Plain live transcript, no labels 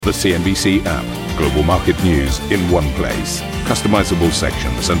The CNBC app. Global market news in one place. Customizable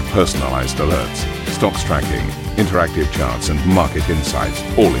sections and personalized alerts. Stocks tracking, interactive charts and market insights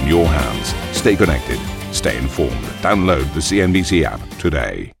all in your hands. Stay connected. Stay informed. Download the CNBC app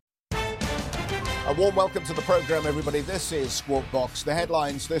today. A warm welcome to the program, everybody. This is Squawk Box. The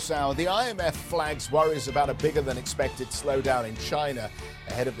headlines this hour. The IMF flags worries about a bigger than expected slowdown in China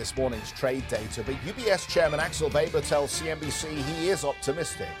ahead of this morning's trade data. But UBS Chairman Axel Weber tells CNBC he is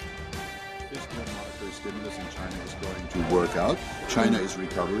optimistic. Fiscal and monetary stimulus in China is going to work out. China is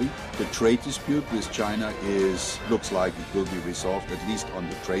recovering. The trade dispute with China looks like it will be resolved, at least on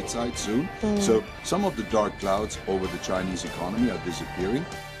the trade side, soon. So some of the dark clouds over the Chinese economy are disappearing.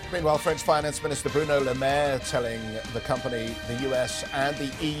 Meanwhile, French Finance Minister Bruno Le Maire telling the company the US and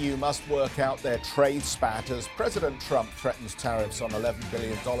the EU must work out their trade spat as President Trump threatens tariffs on $11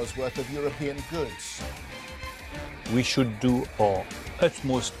 billion worth of European goods. We should do our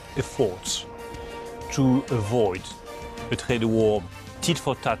utmost efforts to avoid a trade war.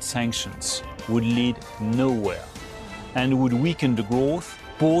 Tit-for-tat sanctions would lead nowhere and would weaken the growth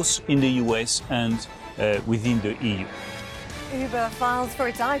both in the US and within the EU. Uber files for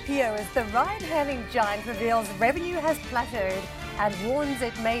its IPO as the ride-hailing giant reveals revenue has plateaued and warns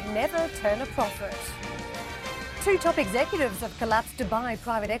it may never turn a profit. Two top executives of collapsed Dubai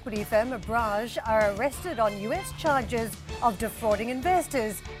private equity firm Abraj are arrested on US charges of defrauding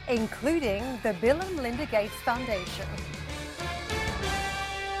investors, including the Bill and Melinda Gates Foundation.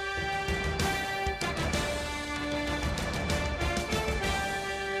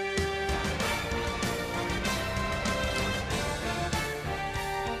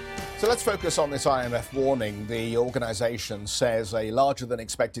 So let's focus on this IMF warning. The organization says a larger than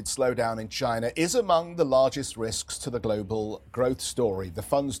expected slowdown in China is among the largest risks to the global growth story. The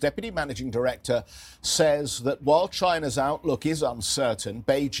fund's deputy managing director says that while China's outlook is uncertain,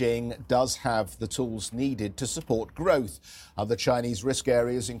 Beijing does have the tools needed to support growth. Other Chinese risk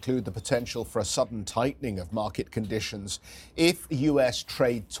areas include the potential for a sudden tightening of market conditions if US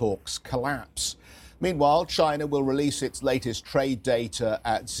trade talks collapse. Meanwhile, China will release its latest trade data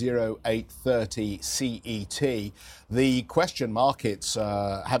at 0830 CET. The question markets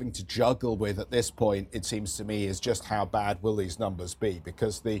having to juggle with at this point, it seems to me, is just how bad will these numbers be?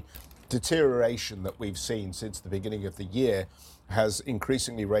 Because the deterioration that we've seen since the beginning of the year has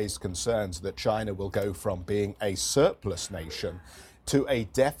increasingly raised concerns that China will go from being a surplus nation to a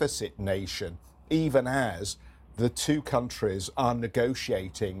deficit nation, even as the two countries are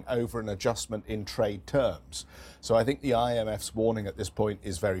negotiating over an adjustment in trade terms. So I think the IMF's warning at this point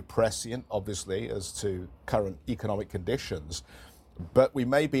is very prescient, obviously, as to current economic conditions. But we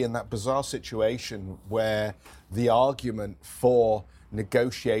may be in that bizarre situation where the argument for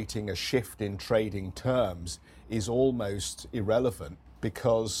negotiating a shift in trading terms is almost irrelevant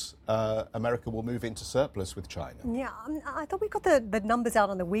because America will move into surplus with China. Yeah, I thought we got the numbers out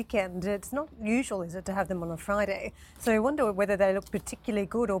on the weekend. It's not usual, is it, to have them on a Friday? So I wonder whether they look particularly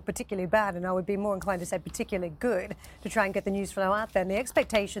good or particularly bad, and I would be more inclined to say particularly good to try and get the news flow out there. And the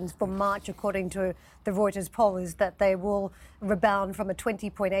expectations for March, according to the Reuters poll, is that they will rebound from a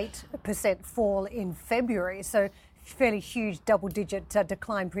 20.8% fall in February. So fairly huge double-digit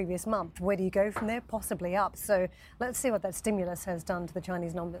decline previous month. Where do you go from there? Possibly up. So let's see what that stimulus has done to the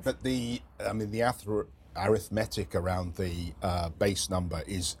Chinese numbers. But the arithmetic around the base number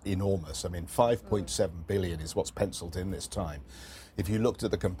is enormous. 5.7 billion is what's penciled in this time. If you looked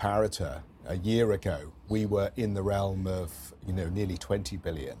at the comparator a year ago, we were in the realm of nearly 20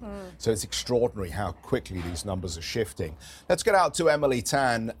 billion. So it's extraordinary how quickly these numbers are shifting. Let's get out to Emily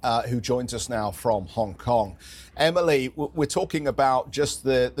Tan, who joins us now from Hong Kong. Emily, we're talking about just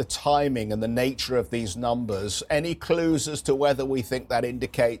the timing and the nature of these numbers. Any clues as to whether we think that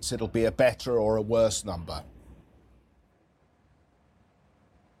indicates it'll be a better or a worse number?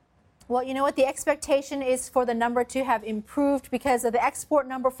 Well, you know what? The expectation is for the number to have improved because the export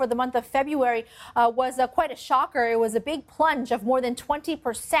number for the month of February was quite a shocker. It was a big plunge of more than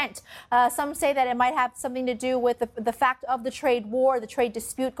 20%. Some say that it might have something to do with the fact of the trade war, the trade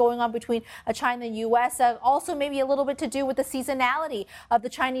dispute going on between China and U.S. Also maybe a little bit to do with the seasonality of the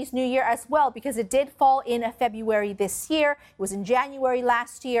Chinese New Year as well, because it did fall in February this year. It was in January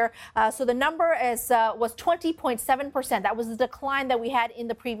last year. So the number was 20.7%. That was the decline that we had in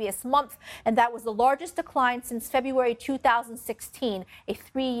the previous month. month, and that was the largest decline since February 2016, a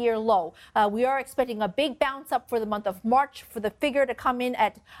 3-year low. We are expecting a big bounce up for the month of March for the figure to come in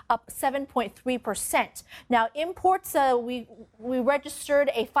at up 7.3%. Now, imports, we registered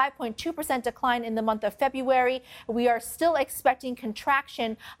a 5.2% decline in the month of February. We are still expecting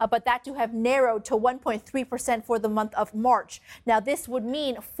contraction, but that to have narrowed to 1.3% for the month of March. Now, this would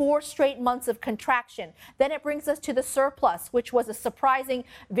mean 4 straight months of contraction. Then it brings us to the surplus, which was a surprising,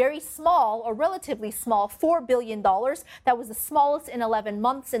 very small or relatively small $4 billion. That was the smallest in 11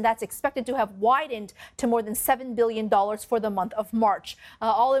 months, and that's expected to have widened to more than $7 billion for the month of March.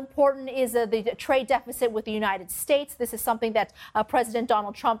 All important is the trade deficit with the United States. This is something that President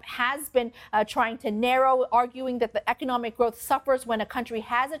Donald Trump has been trying to narrow, arguing that the economic growth suffers when a country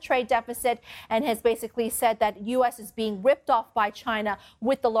has a trade deficit, and has basically said that U.S. is being ripped off by China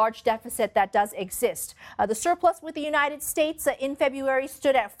with the large deficit that does exist. The surplus with the United States in February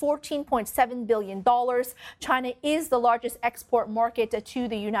stood at $14.7 billion. China is the largest export market to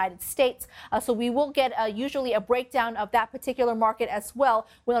the United States, so we will get usually a breakdown of that particular market as well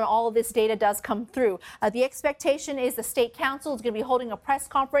when all of this data does come through. The expectation is the State Council is going to be holding a press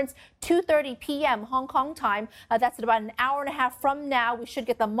conference 2:30 p.m. Hong Kong time. That's at about an hour and a half from now. We should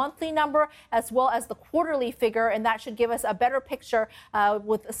get the monthly number as well as the quarterly figure, and that should give us a better picture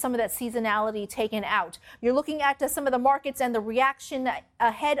with some of that seasonality taken out. You're looking at some of the markets and the reaction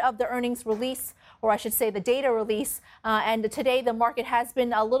ahead of the earnings release, or I should say the data release. And today the market has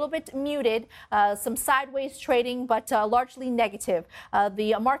been a little bit muted, some sideways trading, but largely negative.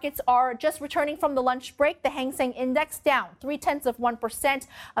 The markets are just returning from the lunch break. The Hang Seng Index down 0.3%,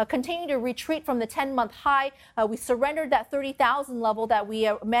 continuing to retreat from the 10-month high. We surrendered that 30,000 level that we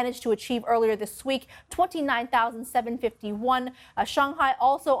managed to achieve earlier this week, 29,751. Shanghai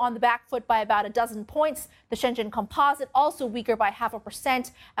also on the back foot by about a dozen points. The Shenzhen Composite also weaker by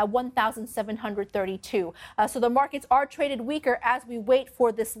 0.5% at 1,732. So the markets are traded weaker as we wait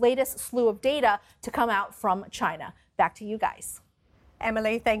for this latest slew of data to come out from China. Back to you guys.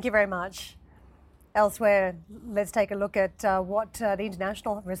 Emily, thank you very much. Elsewhere, let's take a look at what the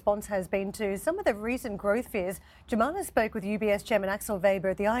international response has been to some of the recent growth fears. Jemana spoke with UBS Chairman Axel Weber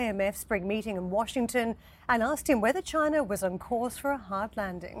at the IMF spring meeting in Washington and asked him whether China was on course for a hard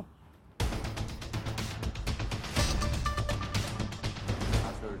landing.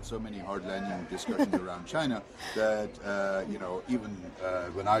 So many hard landing discussions around China that, even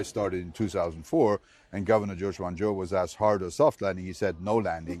when I started in 2004 and Governor Zhou Guangzhou was asked hard or soft landing, he said no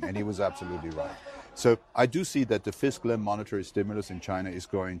landing, and he was absolutely right. So I do see that the fiscal and monetary stimulus in China is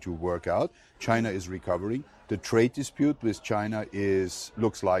going to work out. China is recovering. The trade dispute with China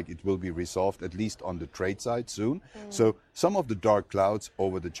looks like it will be resolved, at least on the trade side soon. So some of the dark clouds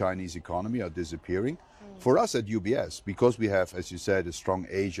over the Chinese economy are disappearing. For us at UBS, because we have, as you said, a strong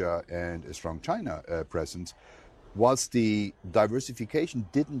Asia and a strong China presence, whilst the diversification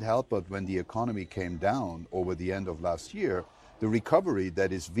didn't help us when the economy came down over the end of last year, the recovery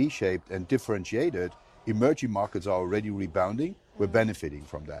that is V-shaped and differentiated, emerging markets are already rebounding. We're benefiting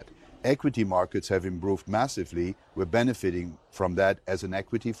from that. Equity markets have improved massively. We're benefiting from that as an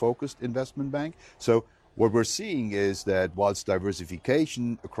equity-focused investment bank. So what we're seeing is that whilst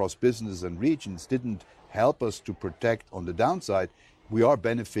diversification across businesses and regions didn't help us to protect on the downside, we are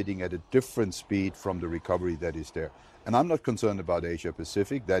benefiting at a different speed from the recovery that is there. And I'm not concerned about Asia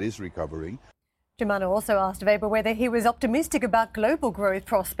Pacific. That is recovering. Jemana also asked Weber whether he was optimistic about global growth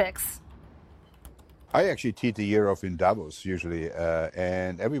prospects. I actually teach the year off in Davos usually,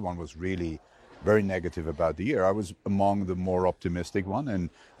 and everyone was really very negative about the year. I was among the more optimistic one, and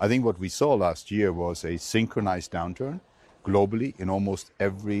I think what we saw last year was a synchronized downturn globally in almost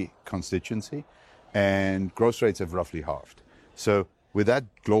every constituency, and growth rates have roughly halved. So with that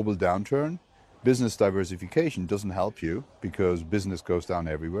global downturn, business diversification doesn't help you because business goes down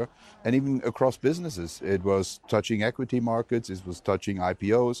everywhere. And even across businesses, it was touching equity markets, it was touching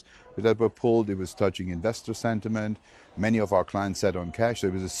IPOs that were pulled, it was touching investor sentiment. Many of our clients sat on cash.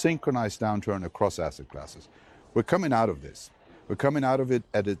 There was a synchronized downturn across asset classes. We're coming out of this. We're coming out of it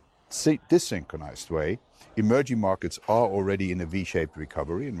at a desynchronized way. Emerging markets are already in a V-shaped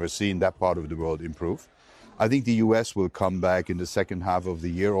recovery, and we're seeing that part of the world improve. I think the US will come back in the second half of the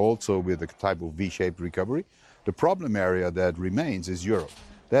year also with a type of V-shaped recovery. The problem area that remains is Europe.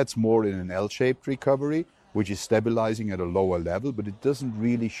 That's more in an L-shaped recovery, which is stabilizing at a lower level, but it doesn't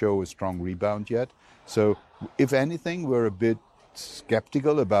really show a strong rebound yet. So if anything, we're a bit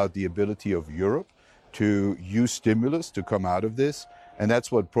skeptical about the ability of Europe to use stimulus to come out of this. And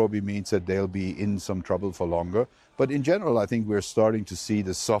that's what probably means that they'll be in some trouble for longer. But in general, I think we're starting to see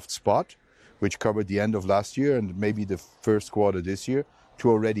the soft spot, which covered the end of last year and maybe the first quarter this year, to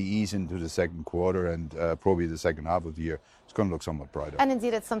already ease into the second quarter and probably the second half of the year, it's going to look somewhat brighter. And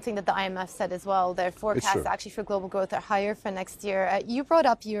indeed, it's something that the IMF said as well. Their forecasts actually for global growth are higher for next year. You brought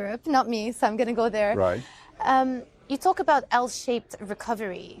up Europe, not me, so I'm going to go there. Right. You talk about L-shaped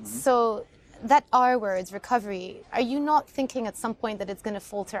recovery. Mm-hmm. So that R word, recovery, are you not thinking at some point that it's going to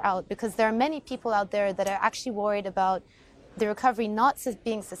falter out? Because there are many people out there that are actually worried about the recovery not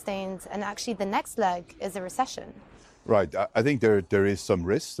being sustained, and actually the next leg is a recession. Right. I think there is some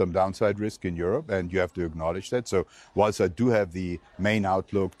risk, some downside risk in Europe, and you have to acknowledge that. So whilst I do have the main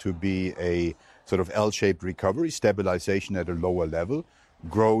outlook to be a sort of L-shaped recovery, stabilization at a lower level,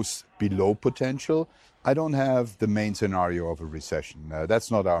 growth below potential, I don't have the main scenario of a recession.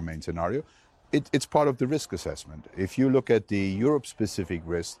 That's not our main scenario. It's part of the risk assessment. If you look at the Europe-specific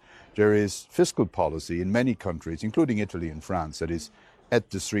risk, there is fiscal policy in many countries, including Italy and France, that is at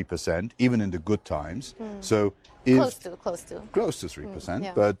the 3%, even in the good times. So if close to 3%.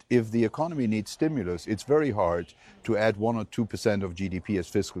 Yeah. But if the economy needs stimulus, it's very hard to add 1 or 2% of GDP as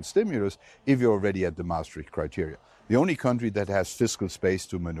fiscal stimulus if you're already at the Maastricht criteria. The only country that has fiscal space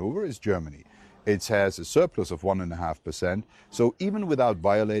to maneuver is Germany. It has a surplus of 1.5%. So even without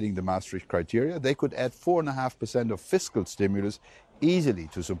violating the Maastricht criteria, they could add 4.5% of fiscal stimulus easily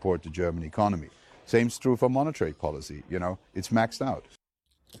to support the German economy. Same's true for monetary policy. You know, it's maxed out.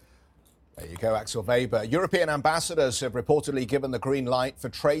 There you go, Axel Weber. European ambassadors have reportedly given the green light for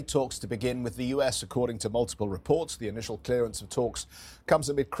trade talks to begin with the US, according to multiple reports. The initial clearance of talks comes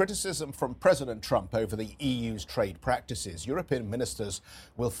amid criticism from President Trump over the EU's trade practices. European ministers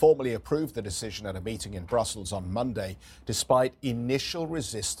will formally approve the decision at a meeting in Brussels on Monday, despite initial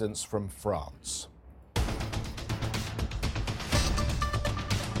resistance from France.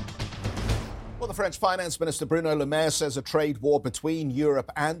 Well, the French Finance Minister Bruno Le Maire says a trade war between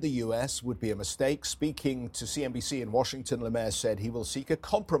Europe and the US would be a mistake. Speaking to CNBC in Washington, Le Maire said he will seek a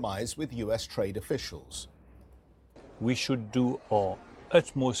compromise with US trade officials. We should do our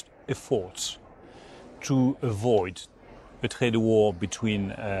utmost efforts to avoid a trade war between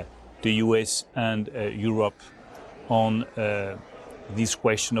the US and Europe on this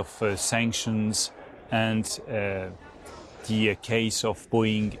question of sanctions and the case of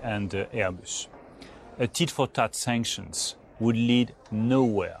Boeing and Airbus. A tit-for-tat sanctions would lead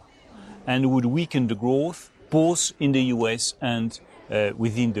nowhere and would weaken the growth both in the US and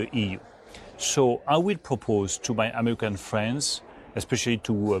within the EU. So I will propose to my American friends, especially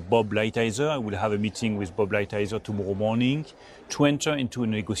to Bob Lighthizer, I will have a meeting with Bob Lighthizer tomorrow morning, to enter into a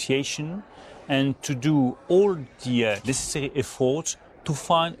negotiation and to do all the necessary efforts to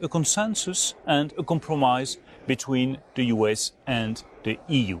find a consensus and a compromise between the US and the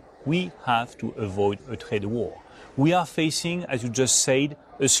EU. We have to avoid a trade war. We are facing, as you just said,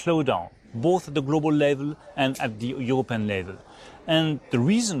 a slowdown, both at the global level and at the European level. And the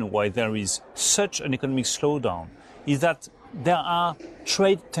reason why there is such an economic slowdown is that there are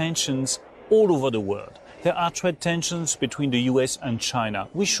trade tensions all over the world. There are trade tensions between the US and China.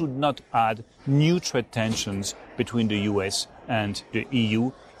 We should not add new trade tensions between the US and the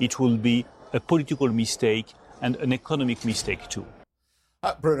EU. It will be a political mistake and an economic mistake too.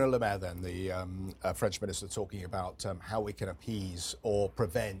 Bruno Le Maire, then, the French minister, talking about how we can appease or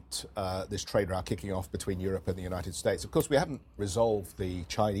prevent this trade row kicking off between Europe and the United States. Of course, we haven't resolved the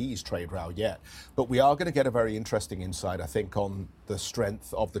Chinese trade row yet, but we are going to get a very interesting insight, I think, on the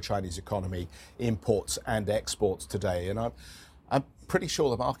strength of the Chinese economy, imports and exports today. And I'm pretty sure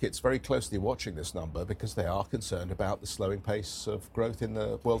the market's very closely watching this number because they are concerned about the slowing pace of growth in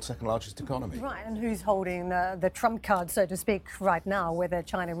the world's second largest economy. Right, and who's holding the trump card, so to speak, right now, whether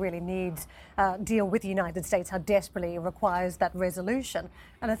China really needs deal with the United States, how desperately it requires that resolution.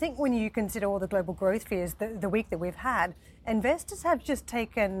 And I think when you consider all the global growth fears, the week that we've had, investors have just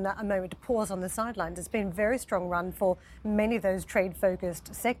taken a moment to pause on the sidelines. It's been a very strong run for many of those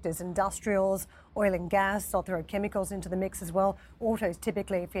trade-focused sectors, industrials, oil and gas. I'll throw chemicals into the mix as well. Autos,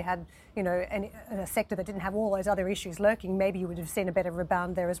 typically, if you had, a sector that didn't have all those other issues lurking, maybe you would have seen a better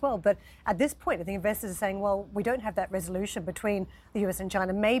rebound there as well. But at this point, I think investors are saying, well, we don't have that resolution between the US and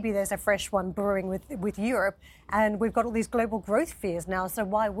China. Maybe there's a fresh one brewing with Europe, and we've got all these global growth fears now. So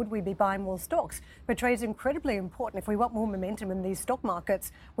why would we be buying more stocks? But trade is incredibly important. If we want more momentum in these stock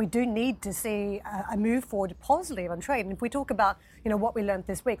markets, we do need to see a move forward positively on trade. And if we talk about, what we learned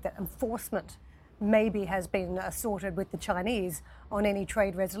this week, that enforcement maybe has been sorted with the Chinese on any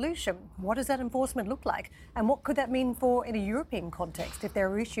trade resolution. What does that enforcement look like? And what could that mean for in a European context? If there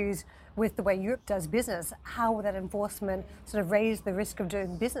are issues with the way Europe does business, how will that enforcement sort of raise the risk of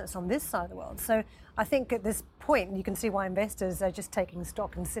doing business on this side of the world? So I think at this point, you can see why investors are just taking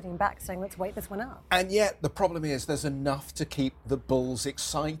stock and sitting back saying, let's wait this one out. And yet the problem is there's enough to keep the bulls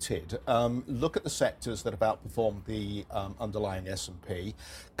excited. Look at the sectors that have outperformed the underlying S&P,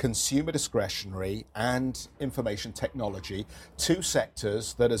 consumer discretionary and information technology, two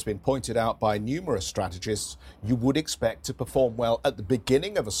sectors that has been pointed out by numerous strategists you would expect to perform well at the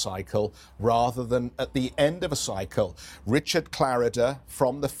beginning of a cycle rather than at the end of a cycle. Richard Clarida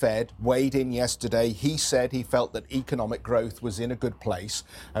from the Fed weighed in yesterday. He said he felt that economic growth was in a good place.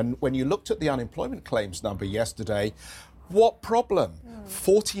 And when you looked at the unemployment claims number yesterday, what problem?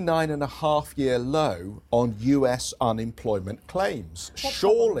 49.5-year low on US unemployment claims.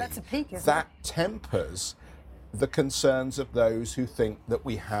 Surely That's a peak, isn't that tempers the concerns of those who think that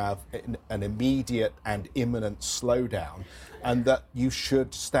we have an immediate and imminent slowdown and that you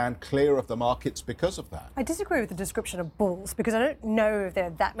should stand clear of the markets because of that. I disagree with the description of bulls because I don't know if there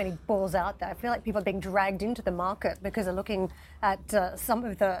are that many bulls out there. I feel like people are being dragged into the market because they're looking at some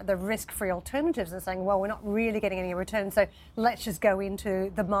of the risk-free alternatives and saying, well, we're not really getting any return, so let's just go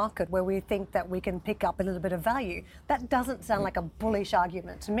into the market where we think that we can pick up a little bit of value. That doesn't sound like a bullish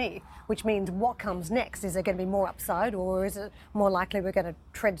argument to me, which means what comes next? Is there going to be more upside, or is it more likely we're going to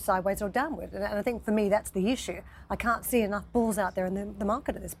tread sideways or downward? And I think for me, that's the issue. I can't see enough bulls out there in the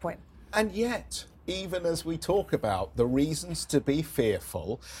market at this point. And yet, even as we talk about the reasons to be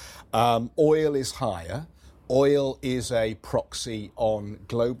fearful, oil is higher. Oil is a proxy on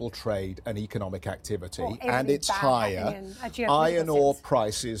global trade and economic activity, and it's higher. Iron ore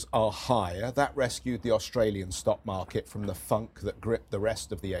prices are higher. That rescued the Australian stock market from the funk that gripped the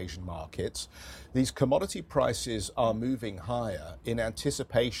rest of the Asian markets. These commodity prices are moving higher in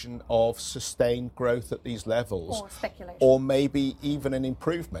anticipation of sustained growth at these levels. Or speculation. Or maybe even an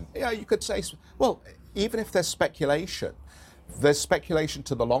improvement. Yeah, you could say, well, even if there's speculation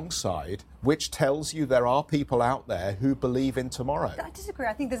to the long side, which tells you there are people out there who believe in tomorrow. I disagree.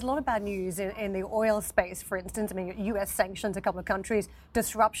 I think there's a lot of bad news in the oil space, for instance. I mean, US sanctions, a couple of countries,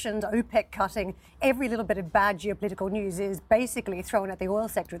 disruptions, OPEC cutting. Every little bit of bad geopolitical news is basically thrown at the oil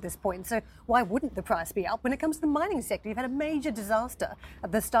sector at this point. So why wouldn't the price be up? When it comes to the mining sector, you've had a major disaster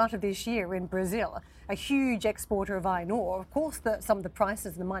at the start of this year in Brazil, a huge exporter of iron ore. Of course, some of the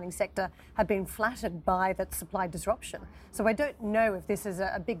prices in the mining sector have been flattered by that supply disruption. So I don't know if this is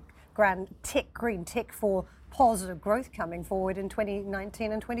a big grand green tick for positive growth coming forward in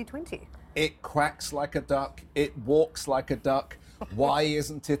 2019 and 2020. It quacks like a duck. It walks like a duck. Why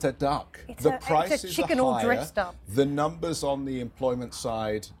isn't it a duck? It's a chicken are all higher. dressed up. The numbers on the employment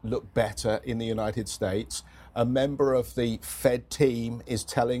side look better in the United States. A member of the Fed team is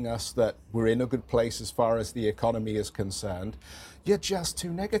telling us that we're in a good place as far as the economy is concerned. You're just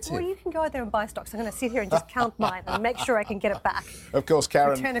too negative. Well, you can go out there and buy stocks. I'm going to sit here and just count mine and make sure I can get it back. Of course,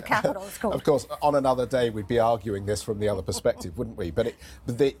 Karen. Return of capital, it's called. Of course, on another day we'd be arguing this from the other perspective, wouldn't we?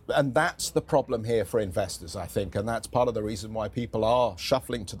 And that's the problem here for investors, I think, and that's part of the reason why people are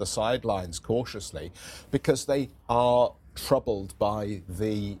shuffling to the sidelines cautiously, because they are troubled by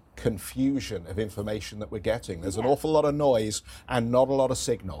the confusion of information that we're getting. There's an awful lot of noise and not a lot of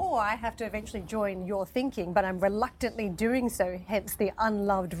signal. Or I have to eventually join your thinking, but I'm reluctantly doing so, hence the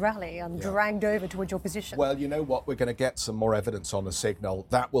unloved rally. I'm dragged over towards your position. Well, you know what? We're going to get some more evidence on the signal.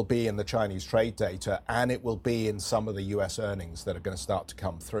 That will be in the Chinese trade data, and it will be in some of the US earnings that are going to start to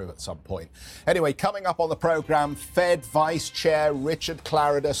come through at some point. Anyway, coming up on the program, Fed Vice Chair Richard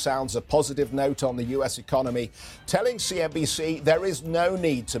Clarida sounds a positive note on the US economy, telling CNBC there is no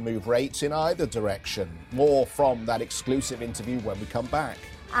need to move rates in either direction. More from that exclusive interview when we come back.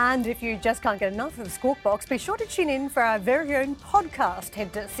 And if you just can't get enough of the Squawk Box, be sure to tune in for our very own podcast.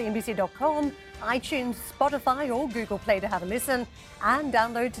 Head to cnbc.com, iTunes, Spotify or Google Play to have a listen and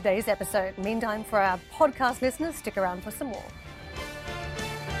download today's episode. Meantime, for our podcast listeners, stick around for some more.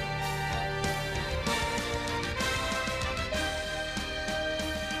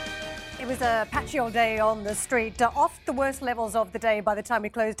 It was a patchy old day on the street, off the worst levels of the day by the time we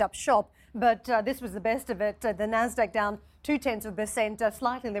closed up shop, but this was the best of it. The Nasdaq down 0.2%,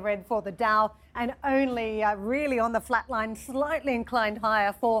 slightly in the red for the Dow, and only really on the flat line, slightly inclined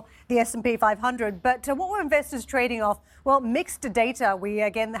higher for the S&P 500. But what were investors trading off? Well, mixed data. We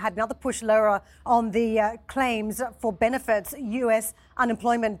again had another push lower on the claims for benefits. US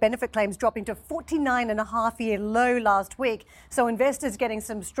unemployment benefit claims dropping to 49.5-year low last week. So investors getting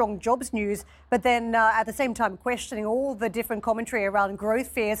some strong jobs news, but then at the same time questioning all the different commentary around growth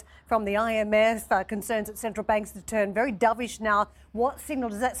fears from the IMF, concerns that central banks have turned very dovish now What signal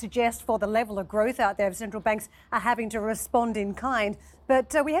does that suggest for the level of growth out there if central banks are having to respond in kind?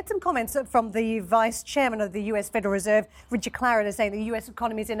 But we had some comments from the Vice Chairman of the US Federal Reserve, Richard Clarida, saying the US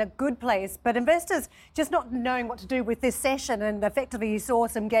economy is in a good place, but investors just not knowing what to do with this session. And effectively, you saw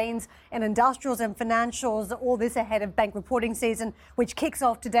some gains in industrials and financials, all this ahead of bank reporting season, which kicks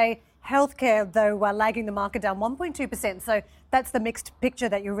off today. Healthcare, though, lagging the market down 1.2%. So that's the mixed picture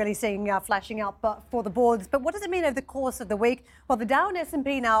that you're really seeing flashing up for the boards. But what does it mean over the course of the week? Well, the Dow and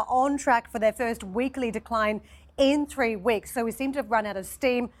S&P now on track for their first weekly decline in 3 weeks. So we seem to have run out of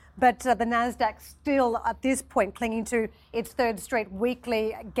steam. But the Nasdaq still at this point clinging to its third straight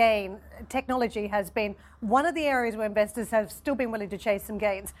weekly gain. Technology has been one of the areas where investors have still been willing to chase some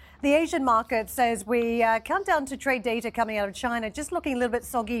gains. The Asian market says we count down to trade data coming out of China, just looking a little bit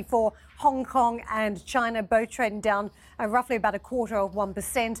soggy for Hong Kong and China, both trading down roughly about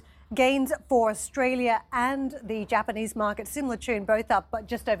 0.25%. Gains for Australia and the Japanese market, similar tune, both up, but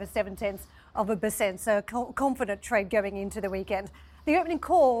just over 0.7%. So confident trade going into the weekend. The opening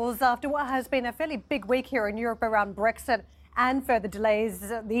calls after what has been a fairly big week here in Europe around Brexit and further delays,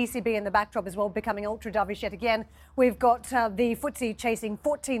 the ECB in the backdrop as well becoming ultra dovish yet again. We've got the FTSE chasing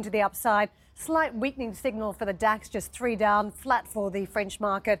 14 to the upside. Slight weakening signal for the DAX, just 3 down, flat for the French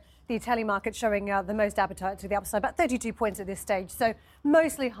market. The Italian market showing the most appetite to the upside, about 32 points at this stage. So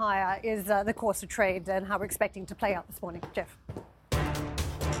mostly higher is the course of trade and how we're expecting to play out this morning. Jeff.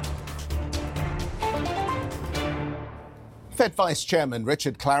 Fed Vice Chairman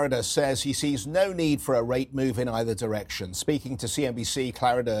Richard Clarida says he sees no need for a rate move in either direction. Speaking to CNBC,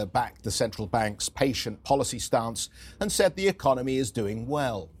 Clarida backed the central bank's patient policy stance and said the economy is doing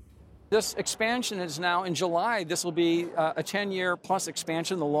well. This expansion is now in July. This will be a 10-year plus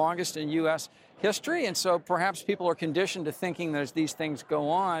expansion, the longest in U.S. history. And so perhaps people are conditioned to thinking that as these things go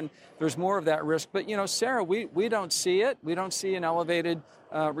on, there's more of that risk. But, you know, Sarah, we don't see it. We don't see an elevated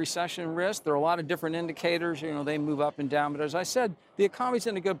recession risk. There are a lot of different indicators. You know, they move up and down. But as I said, the economy's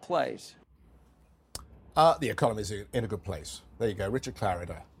in a good place. The economy's in a good place. There you go. Richard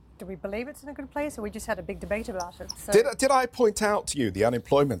Clarida. Do we believe it's in a good place, or we just had a big debate about it? So Did I point out to you the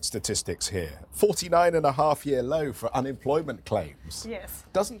unemployment statistics here? 49.5-year low for unemployment claims. Yes.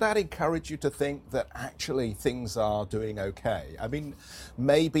 Doesn't that encourage you to think that actually things are doing okay? I mean,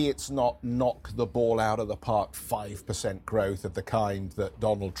 maybe it's not knock the ball out of the park 5% growth of the kind that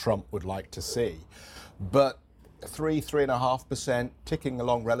Donald Trump would like to see, but 3.5% ticking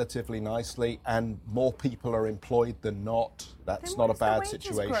along relatively nicely, and more people are employed than not. That's not a bad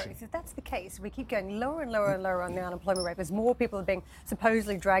situation. Growth? If that's the case, we keep going lower and lower and lower on the unemployment rate as more people are being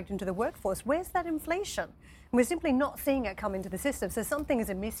supposedly dragged into the workforce. Where's that inflation? We're simply not seeing it come into the system. So something is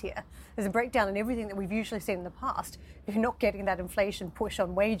amiss here. There's a breakdown in everything that we've usually seen in the past if you're not getting that inflation push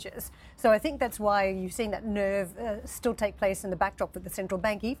on wages. So I think that's why you've seen that nerve still take place in the backdrop of the central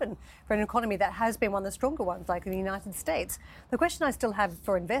bank, even for an economy that has been one of the stronger ones, like the United States. The question I still have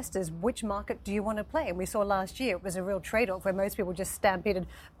for investors, which market do you want to play? And we saw last year it was a real trade-off where most people just stampeded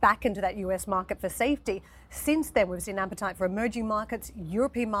back into that US market for safety. Since then, we've seen appetite for emerging markets.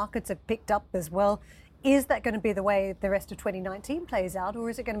 European markets have picked up as well. Is that going to be the way the rest of 2019 plays out, or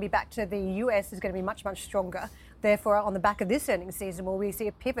is it going to be back to the US is going to be much, much stronger? Therefore, on the back of this earnings season, will we see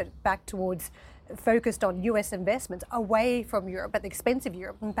a pivot back towards focused on US investments away from Europe at the expense of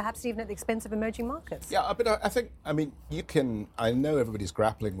Europe and perhaps even at the expense of emerging markets? Yeah, but I know everybody's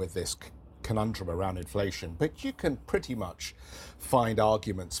grappling with this conundrum around inflation, but you can pretty much find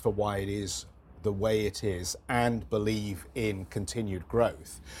arguments for why it is the way it is and believe in continued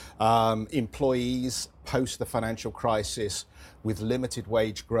growth. Employees post the financial crisis with limited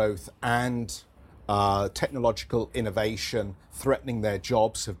wage growth and technological innovation threatening their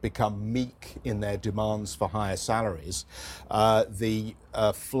jobs have become meek in their demands for higher salaries. The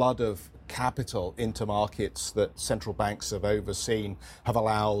flood of capital into markets that central banks have overseen have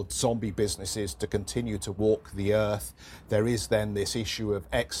allowed zombie businesses to continue to walk the earth. There is then this issue of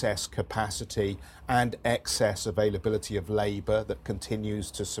excess capacity and excess availability of labour that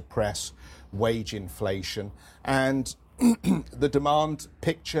continues to suppress wage inflation. And the demand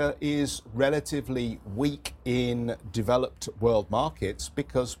picture is relatively weak in developed world markets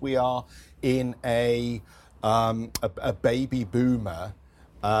because we are in a baby boomer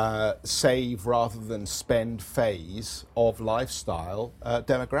save rather than spend phase of lifestyle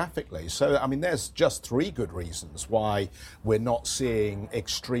demographically. So, I mean, there's just 3 good reasons why we're not seeing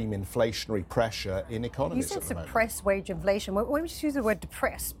extreme inflationary pressure in economies at the moment. You said suppress wage inflation. Why don't you use the word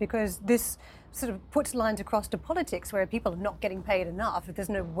depress? Because this sort of puts lines across to politics where people are not getting paid enough. If there's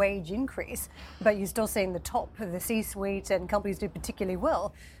no wage increase, but you're still seeing the top of the C-suite and companies do particularly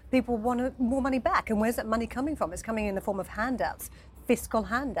well, people want more money back. And where's that money coming from? It's coming in the form of handouts, fiscal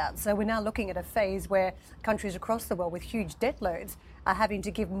handouts. So we're now looking at a phase where countries across the world with huge debt loads are having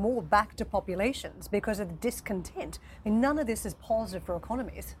to give more back to populations because of the discontent. I mean, none of this is positive for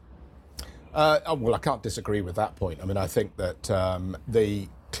economies. Well, I can't disagree with that point. I mean, I think that the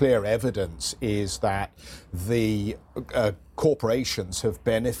clear evidence is that the corporations have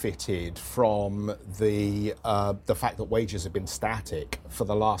benefited from the fact that wages have been static for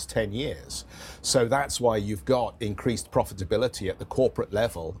the last 10 years. So that's why you've got increased profitability at the corporate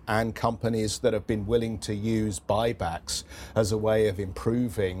level and companies that have been willing to use buybacks as a way of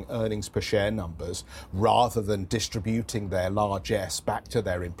improving earnings per share numbers rather than distributing their largesse back to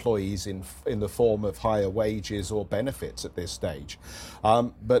their employees in the form of higher wages or benefits at this stage.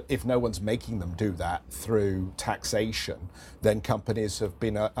 But if no one's making them do that through taxation, then companies have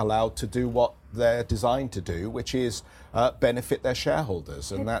been allowed to do what they're designed to do, which is benefit their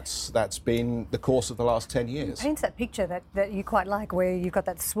shareholders. And that's been the course of the last 10 years. It paints that picture that you quite like, where you've got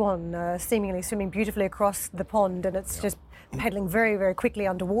that swan seemingly swimming beautifully across the pond, and it's just pedaling very, very quickly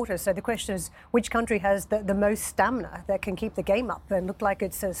underwater. So the question is, which country has the most stamina that can keep the game up and look like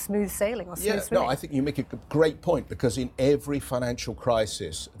it's a smooth sailing or smooth swimming? No, I think you make a great point, because in every financial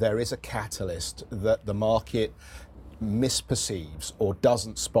crisis, there is a catalyst that the market misperceives or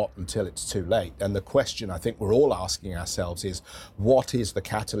doesn't spot until it's too late. And the question I think we're all asking ourselves is, what is the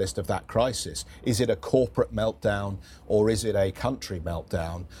catalyst of that crisis? Is it a corporate meltdown or is it a country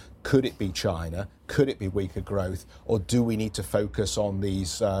meltdown? Could it be China? Could it be weaker growth? Or do we need to focus on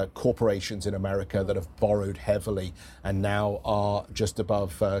these corporations in America that have borrowed heavily and now are just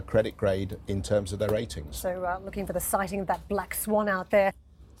above credit grade in terms of their ratings? So looking for the sighting of that black swan out there.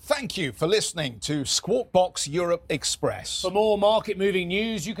 Thank you for listening to Squawk Box Europe Express. For more market-moving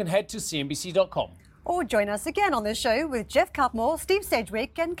news, you can head to CNBC.com. Or join us again on the show with Jeff Cutmore, Steve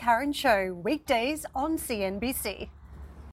Sedgwick and Karen Cho, weekdays on CNBC.